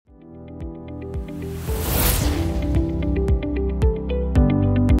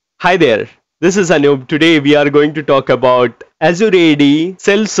Hi there, this is Anup. Today we are going to talk about Azure AD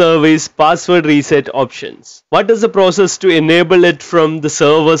self-service password reset options. What is the process to enable it from the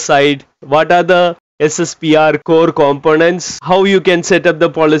server side? What are the SSPR core components? How you can set up the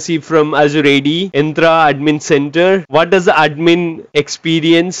policy from Azure AD Intra Admin Center? What does the admin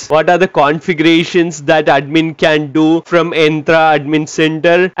experience? What are the configurations that admin can do from Intra Admin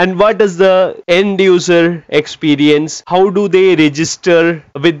Center? And what is the end user experience? How do they register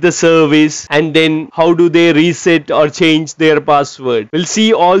with the service? And then how do they reset or change their password? We'll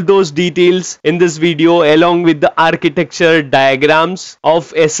see all those details in this video along with the architecture diagrams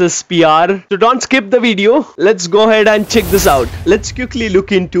of SSPR. So don't skip the video. Let's go ahead and check this out. Let's quickly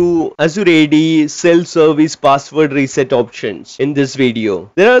look into Azure AD self-service password reset options in this video.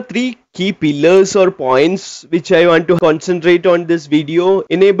 There are three key pillars or points which I want to concentrate on this video.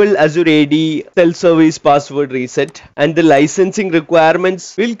 Enable Azure AD self-service password reset and the licensing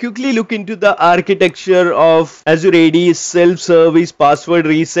requirements. We'll quickly look into the architecture of Azure AD self-service password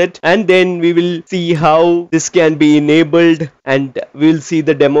reset, and then we will see how this can be enabled, and we'll see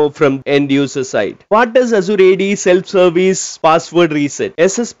the demo from end user side. What does Azure AD self-service password reset?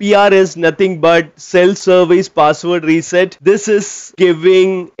 SSPR is nothing but self-service password reset. This is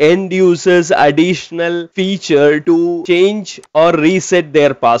giving end users additional feature to change or reset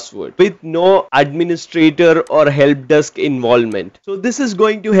their password with no administrator or help desk involvement. So this is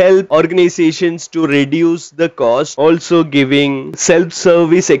going to help organizations to reduce the cost, also giving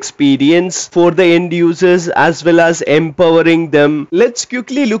self-service experience for the end users as well as empowering them. Let's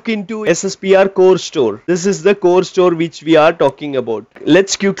quickly look into SSPR Core Store. This is the core store which we are talking about.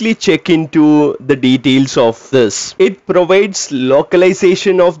 Let's quickly check into the details of this. It provides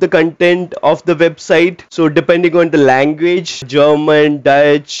localization of the content of the website. So depending on the language, German,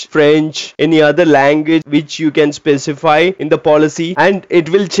 Dutch, French, any other language which you can specify in the policy, and it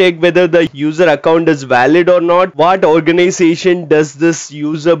will check whether the user account is valid or not, what organization does this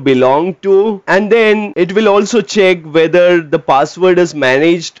user belong to, and then it will also check whether the password is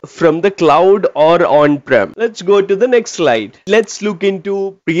managed from the cloud or on-prem. Let's go to the next slide. Let's look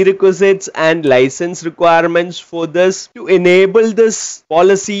into prerequisites and license requirements for this. To enable this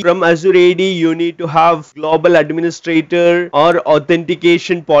policy from Azure AD, you need to have global administrator or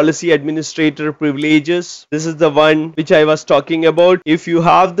authentication policy administrator privileges. This is the one which I was talking about. If you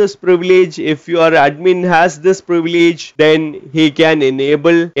have this privilege, if your admin has this privilege, then he can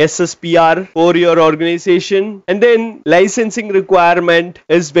enable SSPR for your organization. And then licensing requirement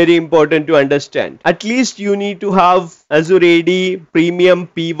is very important to understand. At least you need to have Azure AD Premium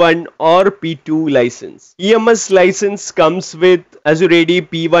P1 or P2 license. EMS license comes with Azure AD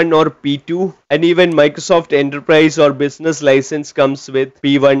P1 or P2, and even Microsoft Enterprise or Business license comes with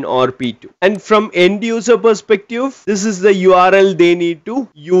P1 or P2. And from end user perspective, this is the URL they need to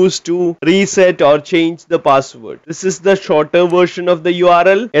use to reset or change the password. This is the shorter version of the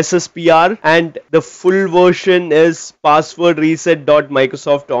URL, SSPR, and the full version is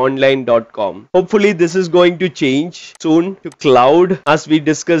passwordreset.microsoftonline.com. Hopefully this is going to change soon to cloud, as we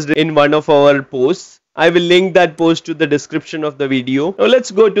discussed in one of our posts. I will link that post to the description of the video. Now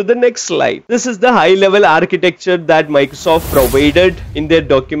let's go to the next slide. This is the high level architecture that Microsoft provided in their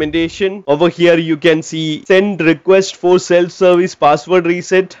documentation. Over here you can see send request for self-service password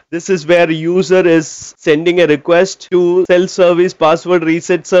reset. This is where user is sending a request to self-service password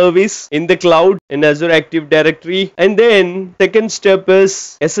reset service in the cloud in Azure Active Directory. And then second step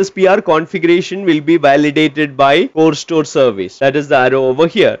is SSPR configuration will be validated by Core Store service. That is the arrow over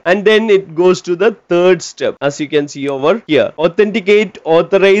here. And then it goes to the third step, as you can see over here. Authenticate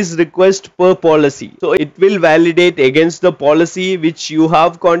authorized request per policy. So it will validate against the policy which you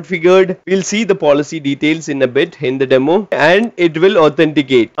have configured. We'll see the policy details in a bit in the demo, and it will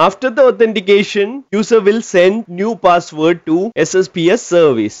authenticate. After the authentication, user will send new password to SSPS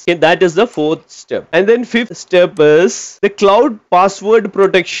service. Okay, that is the fourth step. And then fifth step is the cloud password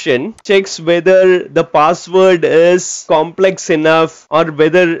protection. Checks whether the password is complex enough or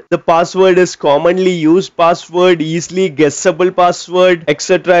whether the password is commonly used password, easily guessable password,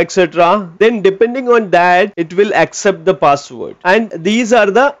 etc, etc. Then depending on that, it will accept the password. And these are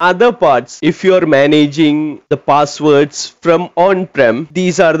the other parts. If you are managing the passwords from on-prem,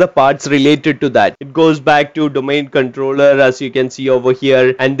 these are the parts related to that. It goes back to domain controller, as you can see over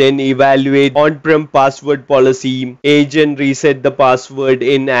here, and then evaluate on on-prem password policy, agent reset the password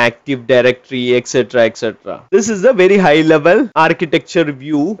in Active Directory, etc., etc. This is a very high level architecture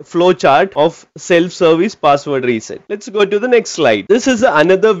view flowchart of self-service password reset. Let's go to the next slide. This is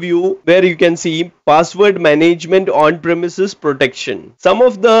another view where you can see password management on-premises protection. Some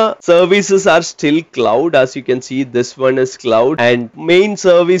of the services are still cloud. As you can see, this one is cloud and main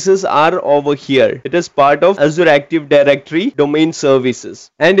services are over here. It is part of Azure Active Directory domain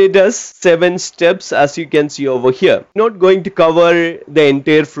services and it has 7 steps as you can see over here. Not going to cover the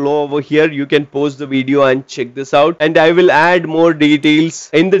entire flow over here. You can pause the video and check this out, and I will add more details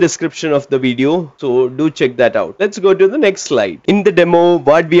in the description of the video, so do check that out. Let's go to the next slide. In the demo,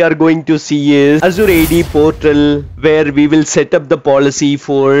 what we are going to see is Azure AD portal, where we will set up the policy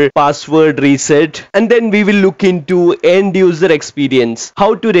for password reset, and then we will look into end user experience,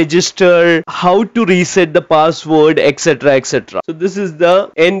 how to register, how to reset the password, etc., etc. So this is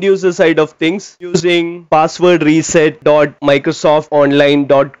the end user side of things using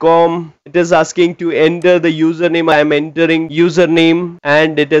passwordreset.microsoftonline.com. It is asking to enter the username. I am entering username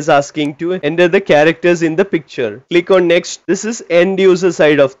and it is asking to enter the characters in the picture. Click on next. This is end user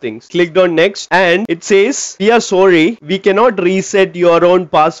side of things. Clicked on next and it says, we are sorry, we cannot reset your own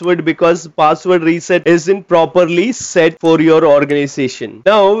password because password reset isn't properly set for your organization.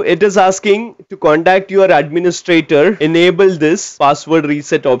 Now it is asking to contact your administrator, enable this password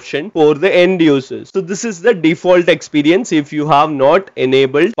reset option for the end users. So this is the default experience if you have not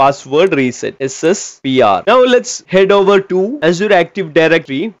enabled password reset, SSPR. Now let's head over to Azure Active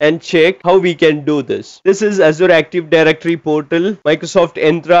Directory and check how we can do this. This is Azure Active Directory portal, Microsoft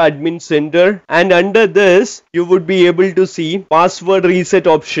Entra Admin Center, and under this you would be able to see password reset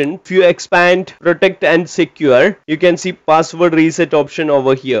option. If you expand, protect and secure, you can see password reset option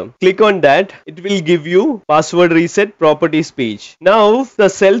over here. Click on that. It will give you password reset properties page. Now the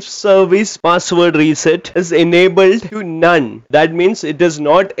self-service password reset is enabled to none. That means it is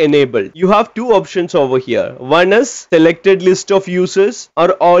not enabled. You have two options over here. One is selected list of users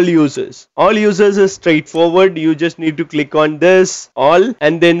or all users. All users is straightforward. You just need to click on this all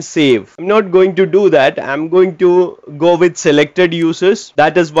and then save. I'm not going to do that. I'm going to go with selected users.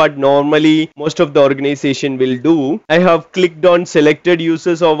 That is what normally most of the organization will do. I have clicked on selected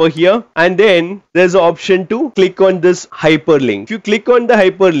users over here, and then there's an option to click on this hyperlink. If you click on the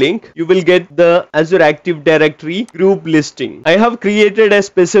hyperlink, you will get the Azure Active Directory group listing. I have created a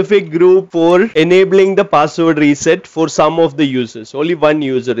specific group for enabling the password reset for some of the users, only one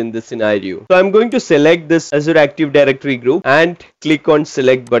user in this scenario. So I'm going to select this Azure Active Directory group and click on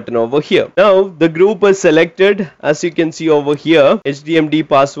select button over here. Now the group is selected. As you can see over here, HDMD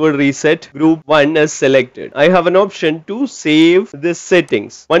password reset group 1 is selected. I have an option to save this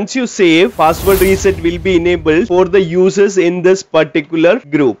settings. Once you save, password reset will be enabled for the users in this particular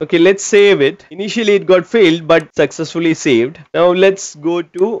group. Okay, let's save it. Initially it got failed but successfully saved. Now let's go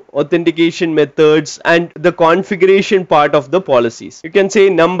to authentication methods and the configuration part of the policies. You can say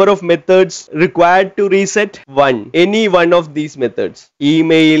number of methods required to reset 1. Any one of these methods.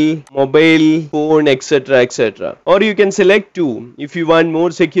 Email, mobile, phone, etc., etc. Or you can select 2. If you want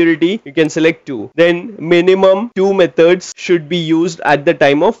more security, you can select 2. Then minimum 2 methods should be used at the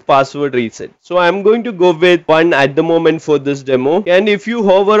time of password reset. So I'm going to go with 1 at the moment for this demo. And if you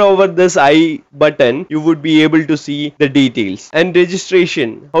hover over this I button, you would be able to see the details. And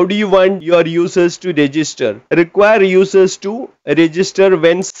registration. How do you want your users to register? Require users to register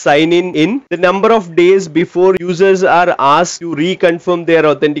when signing in. The number of days before users are asked to reconfirm their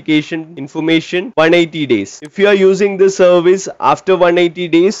authentication information, 180 days. If you are using this service after 180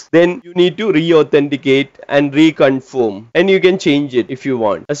 days, then you need to re-authenticate and reconfirm, and you can change it if you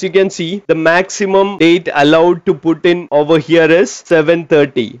want. As you can see, the maximum date allowed to put in over here is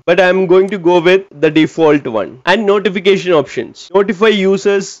 7:30, but I am going to go with the default one. And notification options. Notify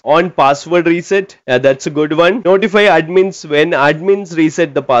users on password reset. That's a good one. Notify admins when admins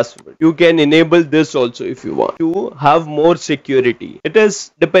reset the password. You can enable this also if you want to have more security. It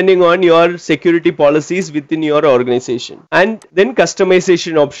is depending on your security policies within your organization. And then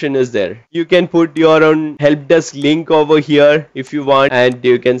customization option is there. You can put your own help desk link over here if you want, and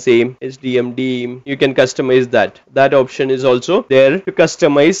you can say HDMD. You can customize that. That option is also there to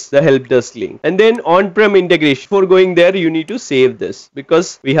customize the help desk link. And then on-prem integration. Before going there, you need to save this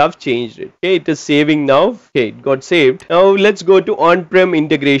because we have changed it. Okay, it is saving now. Okay, it got saved. Now let's let's go to on-prem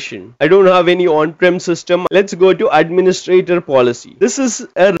integration. I don't have any on-prem system. Let's go to administrator policy. This is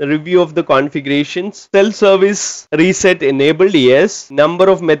a review of the configurations. Self-service reset enabled, yes. Number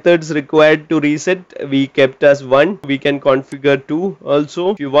of methods required to reset, we kept as 1. We can configure 2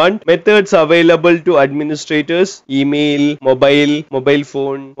 also if you want. Methods available to administrators, email, mobile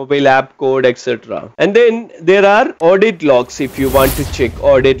phone, mobile app code, etc. And then there are audit logs if you want to check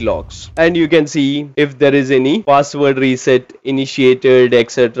audit logs, and you can see if there is any password reset initiated,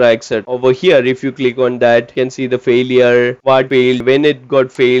 etc, etc. Over here, if you click on that, you can see the failure, what failed, when it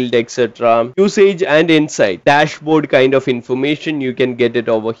got failed, etc. Usage and insight, dashboard kind of information, you can get it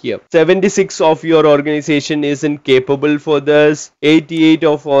over here. 76 of your organization isn't capable for this. 88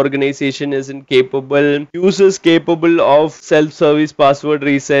 of organization isn't capable. Users capable of self-service password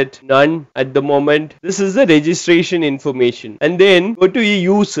reset, none at the moment. This is the registration information. And then go to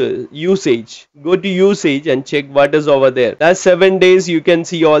usage. Go to usage and check what is over there. Last 7 days, you can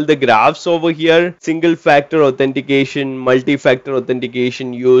see all the graphs over here. Single factor authentication, multi-factor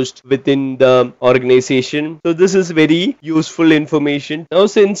authentication used within the organization. So this is very useful information. Now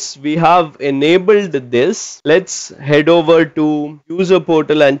since we have enabled this, let's head over to user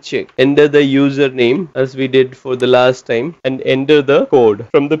portal and check. Enter the username as we did for the last time and enter the code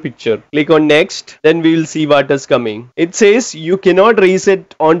from the picture. Click on next, then we will see what is coming. It says you cannot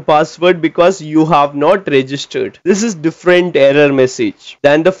reset on password because you have not registered. This is different error message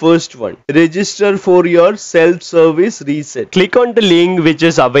than the first one. Register for your self-service reset. Click on the link which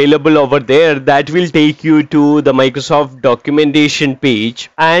is available over there. That will take you to the Microsoft documentation page,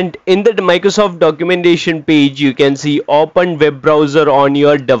 and in the Microsoft documentation page you can see open web browser on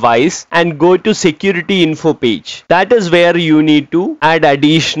your device and go to security info page. That is where you need to add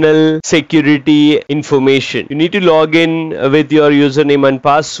additional security information. You need to log in with your username and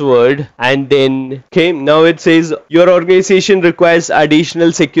password, and then now it says your organization requires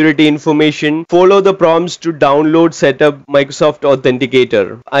additional security information. Follow the prompts to download setup Microsoft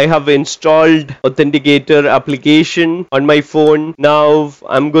Authenticator. I have installed Authenticator application on my phone. Now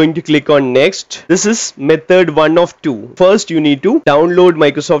I'm going to click on next. This is method 1 of 2. First you need to download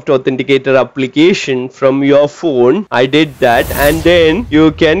Microsoft Authenticator application from your phone. I did that, and then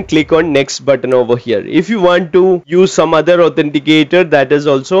you can click on next button over here. If you want to use some other authenticator, that is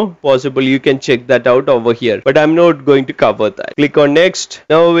also possible. You can check that out over here, but I'm not going to cover that. Click on next.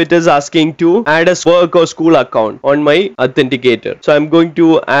 Now it is asking to add a work or school account on my authenticator. So I'm going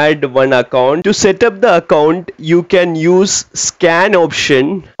to add one account. To set up the account, you can use scan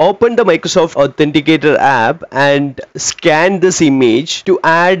option. Open the Microsoft Authenticator app and scan this image to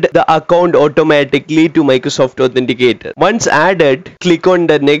add the account automatically to Microsoft Authenticator. Once added, click on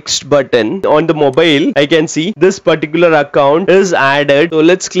the next button. On the mobile, I can see this particular account is added. So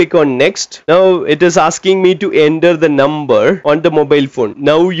let's click on next. Now it is asking me to enter the number on the mobile phone.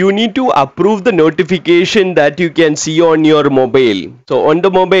 Now you need to approve the notification that you can see on your mobile. So on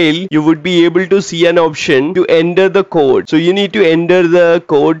the mobile, you would be able to see an option to enter the code. So you need to enter the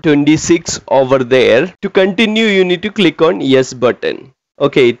code 26 over there. To continue, you need to click on yes button.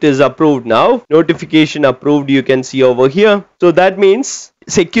 Okay, it is approved now. Notification approved, you can see over here. So that means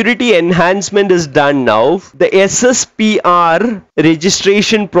security enhancement is done now. The SSPR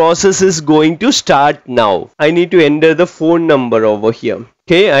registration process is going to start now. I need to enter the phone number over here.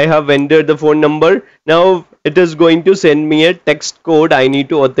 Okay, I have entered the phone number. Now it is going to send me a text code. I need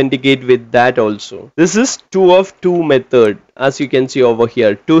to authenticate with that also. This is 2 of 2 method, as you can see over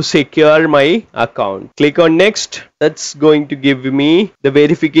here, to secure my account. Click on next. That's going to give me the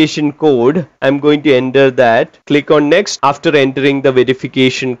verification code. I'm going to enter that. Click on next. After entering the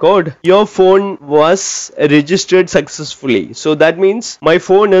verification code, your phone was registered successfully. So that means my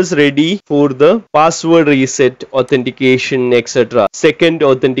phone is ready for the password reset, authentication, etc. Second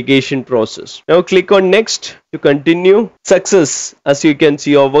authentication process. Now click on next to continue. Success, as you can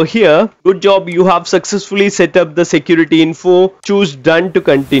see over here. Good job, you have successfully set up the security info. Choose done to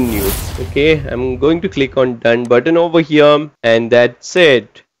continue. Okay, I'm going to click on done button over here, and that's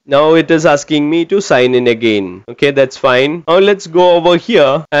it. Now it is asking me to sign in again. Okay, that's fine. Now let's go over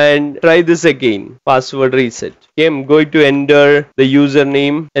here and try this again. Password reset. Okay, I'm going to enter the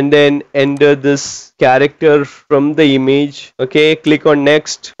username and then enter this character from the image. Okay, click on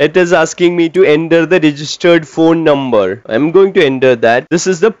next. It is asking me to enter the registered phone number. I'm going to enter that. This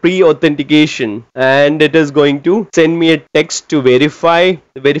is the pre-authentication, and it is going to send me a text to verify.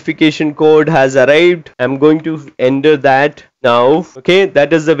 The verification code has arrived. I'm going to enter that now. Okay,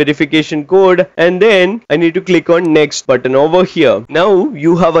 that is the verification code, and then I need to click on next button over here. Now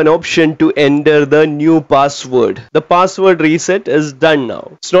you have an option to enter the new password. The password reset is done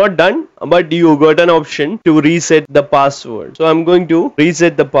now. It's not done but you got an option to reset the password. So I'm going to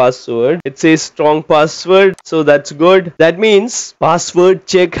reset the password. It says strong password, so that's good. That means password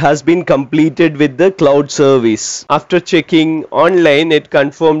check has been completed with the cloud service. After checking online, it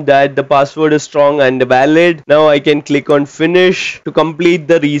confirmed that the password is strong and valid. Now I can click on finish to complete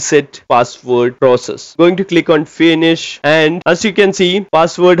the reset password process. Going to click on finish, and as you can see,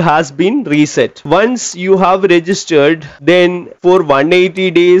 password has been reset. Once you have registered, then for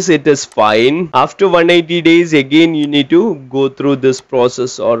 180 days it is fine. After 180 days, again you need to go through this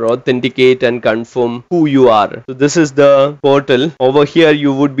process or authenticate and confirm who you are. So this is the portal. Over here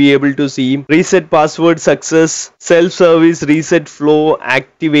you would be able to see reset password success, self-service reset flow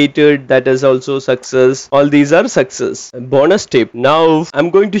activated, that is also success. All these are success. Bonus tip, now I'm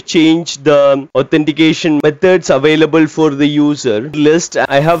going to change the authentication methods available for the user list.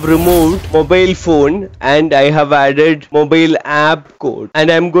 I have removed mobile phone and I have added mobile app code,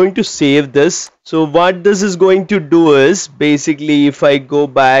 and I'm going to save this. So what this is going to do is, basically if I go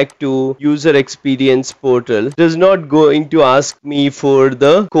back to user experience portal, it is not going to ask me for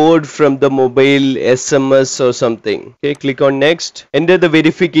the code from the mobile SMS or something. Okay, click on next. Enter the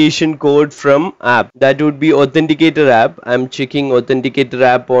verification code from app. That would be authenticator app. I'm checking authenticator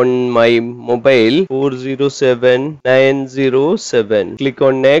app on my mobile, 407907. Click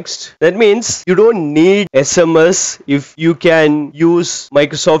on next. That means you don't need SMS if you can use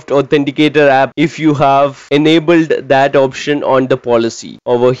Microsoft Authenticator app if you have enabled that option on the policy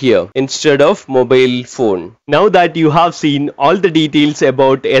over here instead of mobile phone. Now that you have seen all the details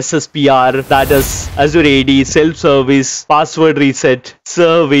about SSPR, that is Azure AD self-service, password reset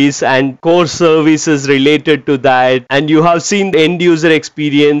service and core services related to that, and you have seen the end user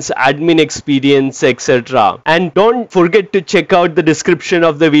experience, admin experience, etc. And don't forget to check out the description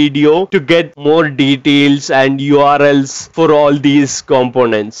of the video to get more details and URLs for all these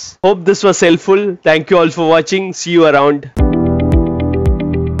components. Hope this was helpful. Thank you all for watching. See you around.